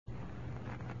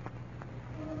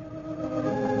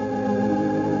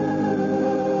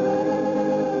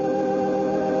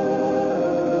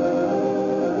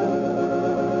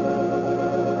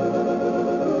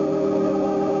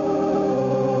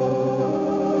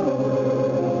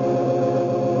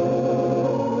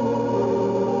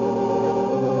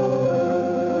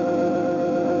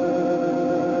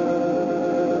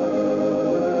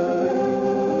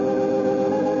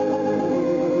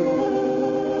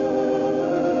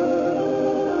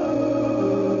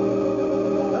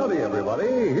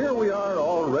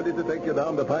you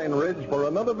down to Pine Ridge for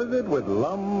another visit with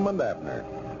Lum and Abner.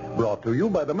 Brought to you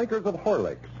by the makers of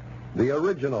Horlicks, the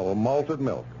original malted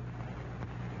milk.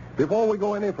 Before we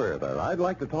go any further, I'd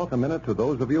like to talk a minute to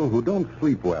those of you who don't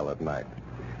sleep well at night.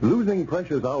 Losing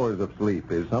precious hours of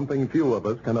sleep is something few of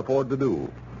us can afford to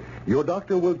do. Your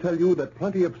doctor will tell you that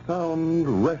plenty of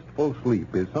sound, restful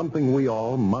sleep is something we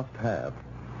all must have.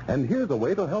 And here's a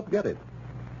way to help get it.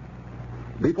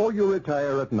 Before you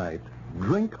retire at night,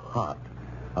 drink hot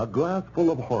a glass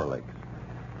full of Horlicks.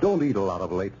 Don't eat a lot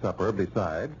of late supper.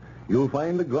 Besides, you'll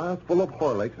find a glass full of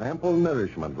Horlicks ample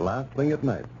nourishment last thing at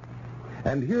night.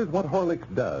 And here's what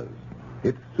Horlicks does.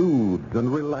 It soothes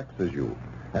and relaxes you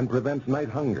and prevents night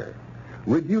hunger,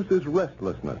 reduces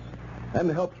restlessness,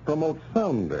 and helps promote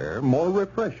sounder, more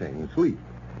refreshing sleep.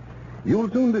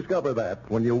 You'll soon discover that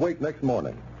when you wake next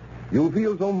morning. You'll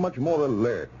feel so much more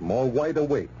alert, more wide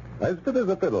awake, as fit as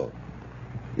a fiddle.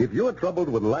 If you're troubled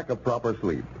with lack of proper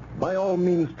sleep, by all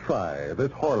means try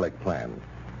this Horlick plan.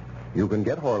 You can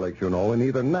get Horlicks, you know, in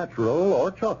either natural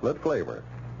or chocolate flavor.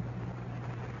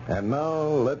 And now,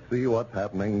 let's see what's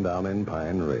happening down in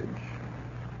Pine Ridge.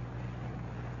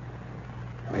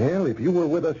 Well, if you were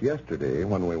with us yesterday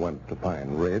when we went to Pine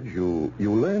Ridge, you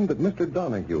learned that Mr.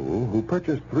 Donahue, who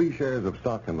purchased 3 shares of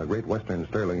stock in the Great Western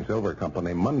Sterling Silver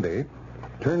Company Monday,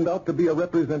 turned out to be a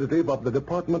representative of the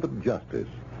Department of Justice.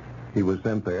 He was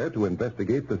sent there to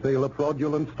investigate the sale of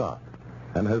fraudulent stock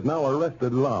and has now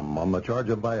arrested Lum on the charge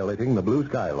of violating the Blue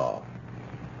Sky Law.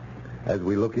 As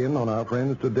we look in on our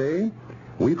friends today,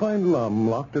 we find Lum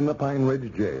locked in the Pine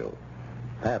Ridge jail.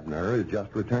 Abner is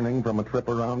just returning from a trip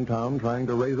around town trying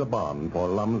to raise a bond for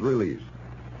Lum's release.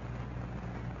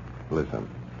 Listen.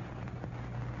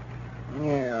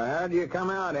 Yeah, how'd you come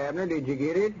out, Abner? Did you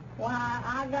get it? Why,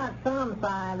 I got some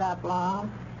signed up, Lum.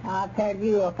 I tell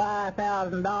you, a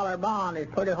 $5,000 bond is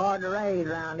pretty hard to raise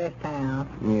around this town.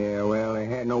 Yeah, well, they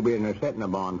had no business setting a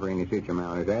bond for any such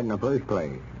amount as that in the first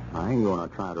place. I ain't going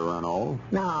to try to run off.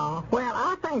 No. Well,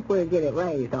 I think we'll get it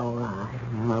raised all right.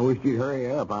 Well, I wish you'd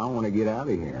hurry up. I want to get out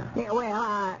of here. Yeah,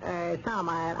 well, some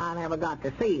I never got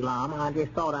to see, Lum. I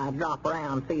just thought I'd drop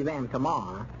around and see them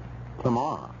tomorrow.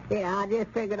 Tomorrow? Yeah, I just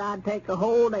figured I'd take a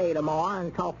whole day tomorrow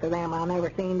and talk to them I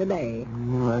never seen today.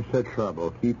 Well, that's the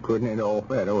trouble. Keep putting it off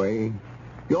that way.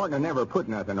 You ought to never put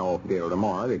nothing off till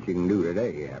tomorrow that you can do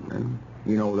today, Abner.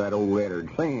 You know that old lettered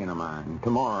saying of mine,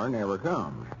 tomorrow never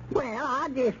comes. Well, I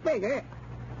just figured.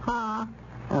 Huh?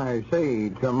 I say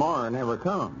tomorrow never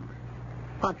comes.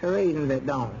 What's the reason that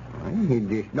don't? Well, it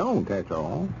just don't, that's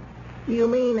all. You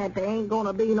mean that there ain't going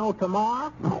to be no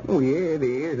tomorrow? Oh, yeah,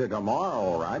 there is a tomorrow,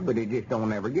 all right, but it just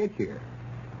don't ever get here.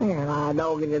 Well, I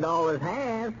know that it always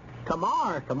has.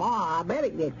 Tomorrow, I bet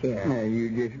it gets here. Now, you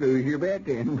just lose your bet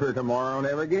then, for tomorrow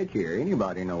never gets here.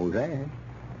 Anybody knows that.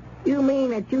 You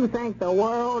mean that you think the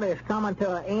world is coming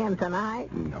to an end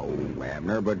tonight? No,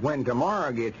 Abner, but when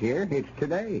tomorrow gets here, it's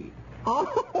today.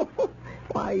 Oh,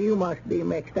 why, you must be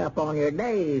mixed up on your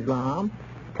days, Lum.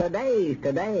 Today's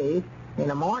today. In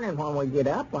the morning when we get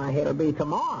up, why, it'll be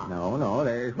tomorrow. No,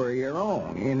 there's where you're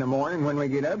wrong. In the morning when we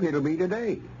get up, it'll be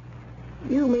today.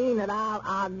 You mean that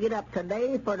I'll get up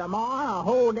today for tomorrow, a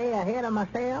whole day ahead of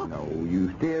myself? No,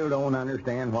 you still don't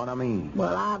understand what I mean.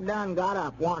 Well, I've done got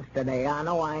up once today. I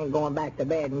know I ain't going back to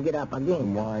bed and get up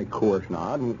again. Why, of course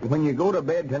not. When you go to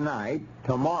bed tonight,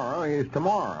 tomorrow is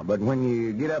tomorrow. But when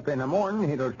you get up in the morning,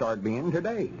 it'll start being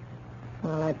today.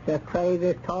 Well, that's the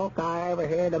craziest talk I ever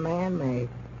heard a man make.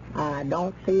 I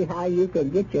don't see how you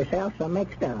could get yourself so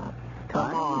mixed up.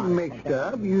 Tomorrow. I'm mixed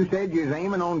up. You said you was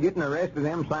aiming on getting the rest of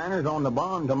them signers on the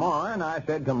bond tomorrow, and I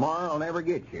said tomorrow will never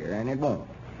get here, and it won't.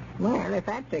 Well, if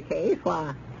that's the case,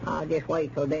 why, I'll just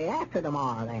wait till day after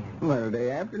tomorrow, then. Well, the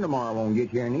day after tomorrow won't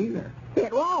get here neither.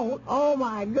 It won't? Oh,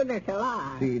 my goodness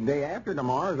alive. See, the day after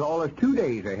tomorrow is all as 2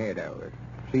 days ahead of us.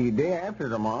 See, day after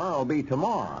tomorrow will be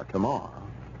tomorrow.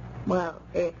 Well,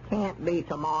 it can't be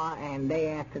tomorrow and day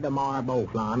after tomorrow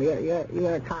both, Lum.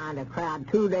 You're trying to crowd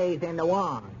 2 days into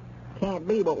one. Can't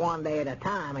be but one day at a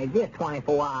time. It's just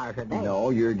 24 hours a day. No,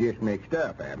 you're just mixed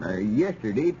up, Abner.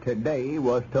 Yesterday, today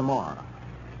was tomorrow.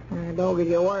 Doggy,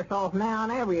 you're worse off now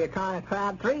than ever. You're trying to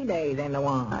crowd 3 days into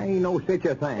one. I ain't no such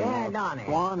a thing. Yeah, done it.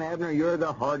 Swan, Abner, you're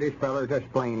the hardest feller to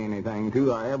explain anything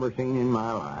to I ever seen in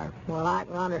my life. Well, I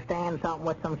can understand something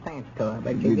with some sense to it,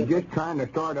 but you're just trying to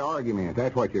start an argument.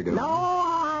 That's what you're doing. No,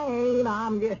 I ain't.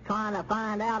 I'm just trying to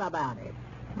find out about it.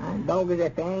 Doggy,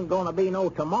 if there ain't going to be no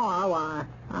tomorrow, why,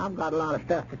 I've got a lot of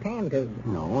stuff to tend to.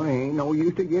 No, it ain't no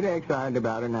use to get excited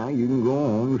about it now. You can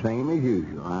go on same as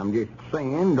usual. I'm just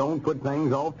saying don't put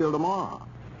things off till tomorrow.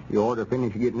 You ought to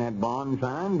finish getting that bond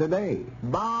signed today.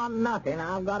 Bond nothing.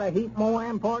 I've got a heap more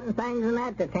important things than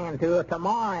that to tend to if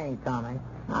tomorrow ain't coming.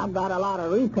 I've got a lot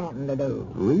of repenting to do.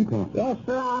 Repenting? Yes,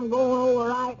 sir. I'm going over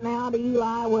right now to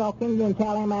Eli Wilkins and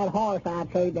tell him that horse I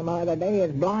traded him the other day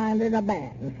is blind as a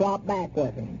bat and swap back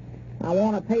with him. I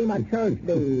want to pay my church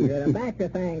dues. That's the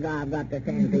things I've got to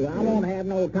tend to. I won't have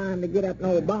no time to get up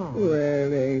no bond. Well,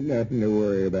 there ain't nothing to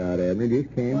worry about, Abner.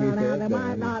 Just can't Well, be now, set there down.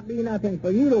 might not be nothing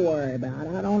for you to worry about.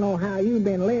 I don't know how you've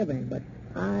been living, but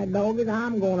I dog it,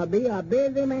 I'm going to be a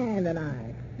busy man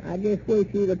tonight. I just wish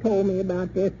you'd have told me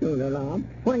about this sooner, Lom.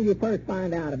 When did you first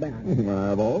find out about it?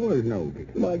 I've always known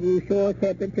it. Well, you sure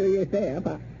kept it to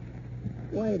yourself.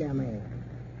 Wait a minute.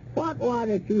 What was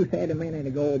it you said a minute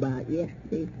ago about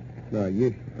yesterday? I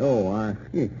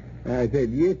said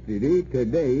yesterday,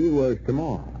 today was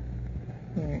tomorrow.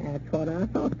 Yeah, that's what I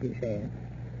thought you said.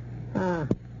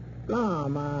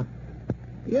 Lom,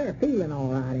 you're feeling all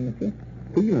right, ain't you?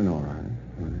 Feeling all right?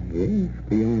 Yes,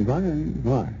 feeling fine.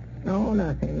 Why? No,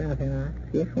 nothing. I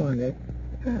just wondered.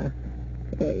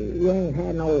 You ain't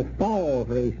had no falls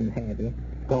recent, have you?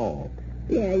 Falls?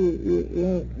 Yeah, you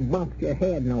ain't bumped your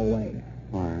head no way.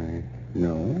 Why,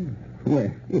 no.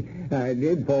 Well, I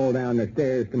did fall down the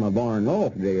stairs to my barn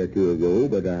loft a day or two ago,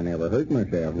 but I never hurt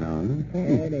myself none. There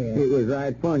it is. It was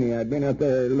right funny. I'd been up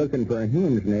there looking for a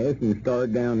hen's nest and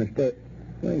started down the stairs.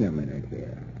 Wait a minute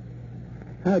here.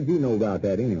 How'd you know about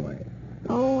that anyway?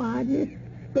 Oh, I just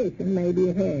suspicion maybe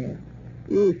it has.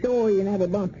 You sure you never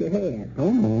bumped your head?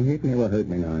 Oh, no, it never hurt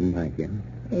me none, thank you.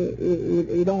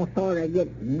 You don't sort of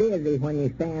get dizzy when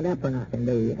you stand up or nothing,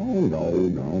 do you? Oh,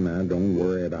 no, now, don't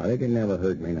worry about it. It never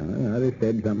hurt me none. I'd have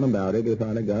said something about it if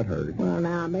I'd have got hurt. Well,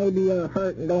 now, maybe you're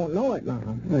hurt and don't know it,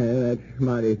 Lom. Well, that's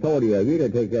mighty thoughty of you to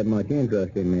take that much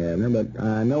interest in me, Abner, but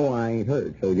I know I ain't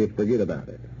hurt, so just forget about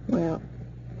it. Well,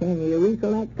 can you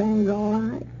recollect things all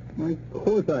right? Well, of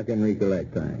course I can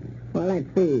recollect things. Well, let's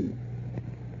see.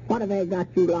 What have they got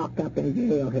you locked up in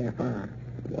jail here for?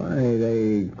 Why,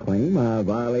 they claim I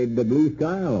violated the blue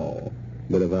sky law.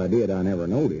 But if I did, I never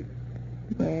noticed.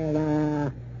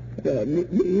 Well, do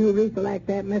you recollect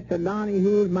that Mr.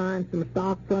 Donahue's buying some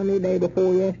stock from me day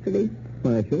before yesterday?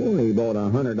 Why, sure, he bought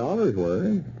 $100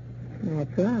 worth.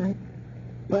 That's right.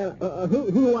 Well,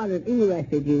 who was it he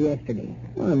arrested you yesterday?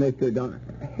 Well, Mr.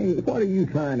 Hey, what are you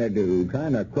trying to do?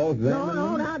 Trying to cross-examine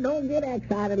No, me? now, don't get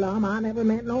excited, Lum. I never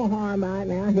meant no harm by it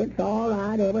now. It's all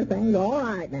right. Everything's all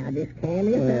right now. Just calm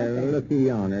yourself Well, down. looky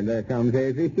yonder. There comes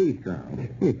Ezra Seastrong.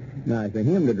 Nice of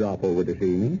him to drop over to see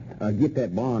me. Get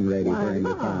that bond ready for him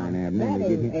to sign, Abner. That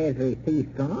to get ain't him... Ezra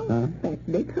Seastrong. Huh? That's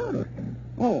Dick Huddleston.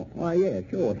 Oh, why, yeah,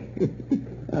 sure.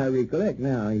 I recollect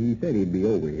now. He said he'd be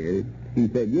over here. He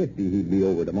said yesterday he'd be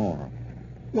over tomorrow.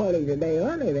 Well, he's a day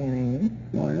early then, ain't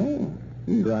he? Why, no.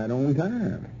 He's right on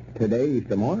time. Today's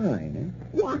tomorrow, ain't it?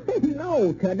 Why,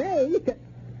 no, today.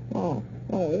 Oh,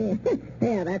 yeah.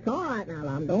 Yeah, that's all right now,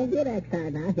 Lum. Don't get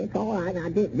excited now. It's all right now.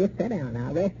 Just sit down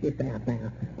now. Rest yourself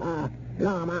now.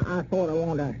 Lum, I sort of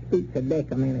want to speak to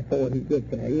Dick a minute before he gets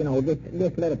there. You know, this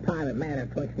little private matter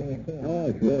betwixt me and him.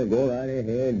 Oh, sure. Go right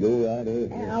ahead. Go right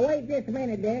ahead. Wait just a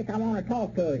minute, Dick. I want to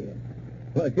talk to you.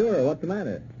 Well, sure. What's the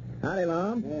matter? Howdy,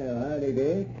 Lum. Yeah, howdy,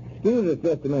 Dick. Excuse us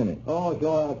just a minute. Oh,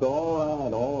 sure. That's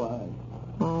all right.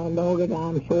 Oh, Doggett,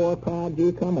 I'm sure proud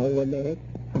you come over, Dick.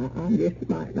 I'm just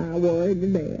right now worried to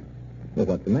death. Well,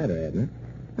 what's the matter, Abner?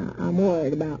 I'm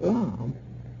worried about Lom.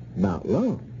 About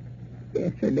Lum?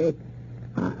 Yes, sir, Dick.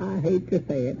 I hate to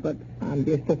say it, but I'm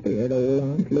just afraid old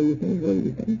Lom's losing his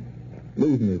reason.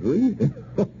 Losing his reason?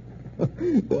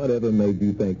 Whatever made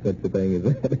you think such a thing as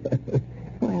that?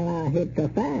 Well, it's a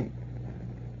fact.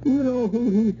 You know who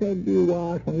he said you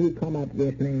was when you come up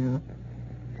just now?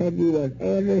 Said you was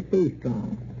Ezra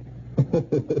Seastrong.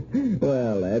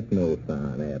 Well, that's no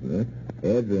sign, Abner.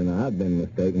 Ezra and I have been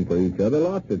mistaken for each other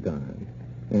lots of times.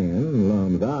 And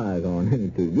Lum's eyes aren't any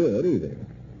too good either.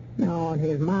 No, and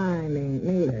his mind ain't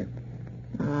neither.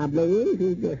 I believe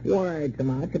he's just worried so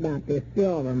much about this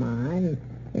silver mine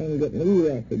and getting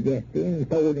arrested yesterday and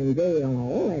thrown in jail and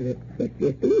all that it's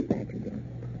just affected him.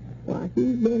 Why,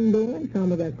 he's been doing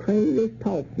some of the craziest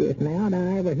talk just now that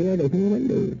I ever heard a human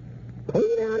do.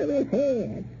 Clean out of his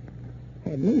head.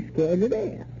 Had me scared to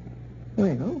death.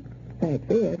 Well,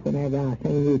 fact is, whenever I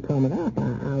seen you coming up,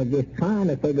 I was just trying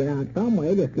to figure out some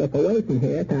way to slip away from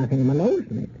here without him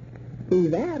noticing it. See,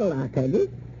 that'll, I tell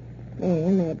you.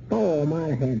 And that fall might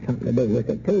have had something to do with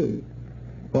it, too.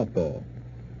 What fall?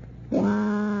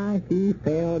 Why, he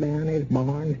fell down his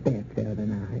barn steps the other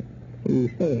night. He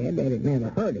said that it never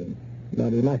hurt him,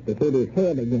 but he must have hit his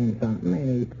head against something,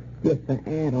 and he's just so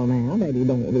addled now that he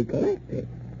don't recollect it.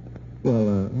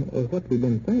 Well, what's he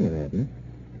been saying, Abner?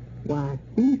 Why,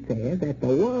 he says that the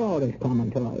world is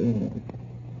coming to an end.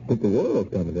 But the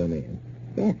world's coming to an end.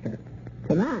 Yes, sir.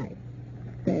 Tonight.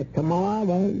 Says tomorrow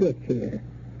won't get here.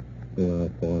 Well,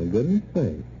 for goodness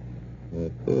sake.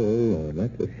 Well, poor old Lord,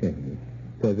 that's a shame.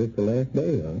 Because it's the last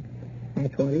day, huh?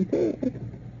 That's what he says.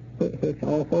 It's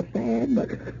awful sad, but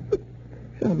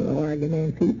some of the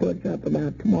arguments he puts up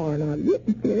about tomorrow not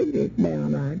getting here is just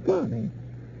downright funny.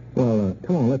 Well,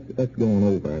 come on, let's go on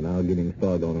over, and I'll get him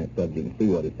started on that subject and see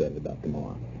what he says about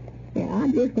tomorrow. Yeah,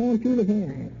 I just want you to hear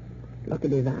him. Look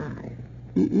at his eyes.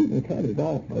 You can tell he's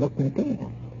off by looking at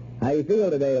them. How you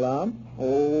feel today, Lom?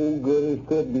 Oh, good as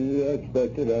could be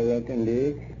expected, I reckon,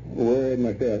 Dick. Worried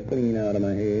myself clean out of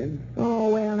my head. Oh,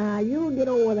 well, now, you'll get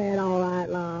over that all right,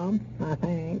 Lom, I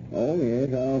think. Oh,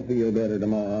 yes, I'll feel better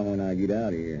tomorrow when I get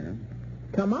out of here.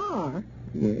 Tomorrow?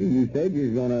 Yeah, you said you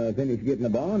was going to finish getting the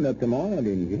bond up tomorrow,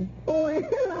 didn't you? Oh,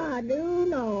 well, I do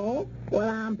know. Well,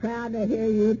 I'm proud to hear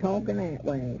you talking that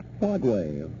way. What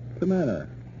way? What's the matter?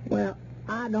 Well,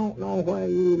 I don't know whether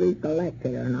you recollect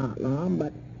it or not, Lom,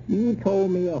 but you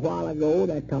told me a while ago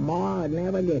that tomorrow would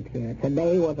never get here.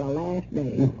 Today was the last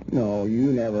day. No,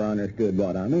 you never understood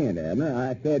what I meant, Abner.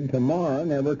 I said tomorrow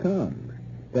never comes.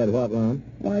 Said what, Lom?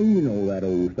 Why, you know that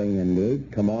old saying,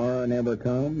 Dick. Tomorrow never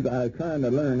comes. I was trying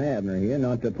to learn Abner here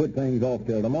not to put things off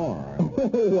till tomorrow.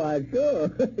 Oh, why,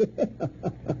 sure.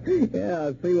 Yeah,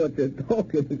 I see what you're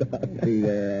talking about. See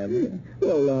there, Abner?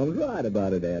 Well, Lom's right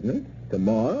about it, Abner.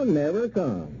 Tomorrow never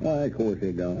comes. Why, of course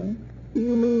it don't.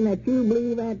 You mean that you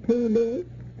believe that too, Dick?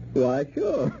 Why,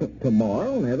 sure.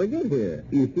 Tomorrow will never get here.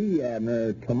 You see,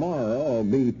 Abner, tomorrow will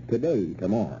be today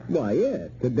tomorrow. Why, yes.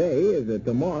 Today is the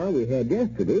tomorrow we had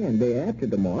yesterday, and day after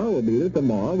tomorrow will be the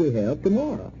tomorrow we have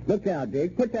tomorrow. Look out,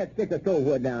 Dick. Put that stick of stove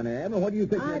wood down there, Abner. What do you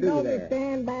think I you do know there? to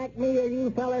stand back me or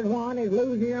you fellas want is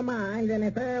losing your minds, and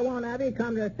if every one of you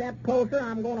comes a step closer,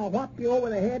 I'm going to whop you over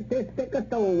the head with this stick of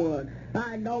stove wood.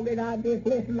 I dog it, I just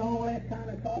listen to all that kind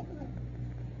of talking.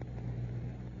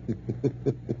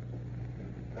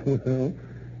 Well,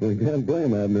 we can't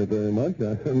blame Abner very much.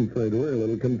 I'm afraid we're a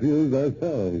little confused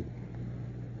ourselves.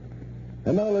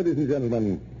 And now, ladies and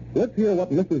gentlemen, let's hear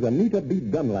what Mrs. Anita B.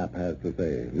 Dunlap has to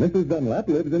say. Mrs. Dunlap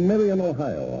lives in Marion,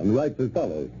 Ohio, and writes as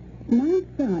follows. My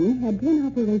son had 10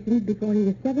 operations before he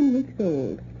was 7 weeks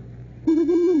old. He was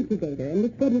in an incubator and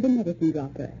was fed with a medicine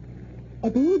dropper.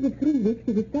 At the age of 3 weeks,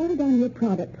 he was started on your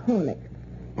product, Horlicks.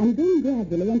 And then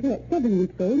gradually, until at 7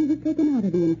 weeks old, he was taken out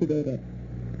of the incubator.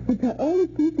 He cut all his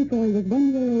teeth before he was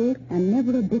 1 year old, and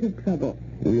never a bit of trouble.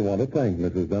 We want to thank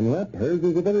Mrs. Dunlap. Hers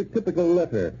is a very typical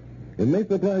letter. It may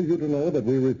surprise you to know that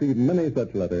we receive many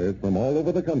such letters from all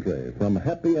over the country, from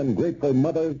happy and grateful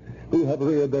mothers who have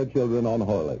reared their children on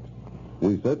Horlicks.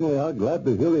 We certainly are glad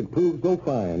to hear it proved so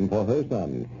fine for her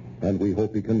son, and we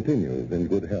hope he continues in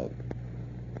good health.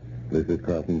 This is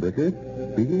Carlton Bricker,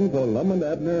 speaking for Lum and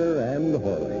Abner and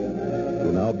Horlicks.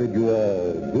 We now bid you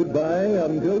all goodbye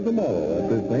until tomorrow at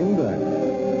the same time.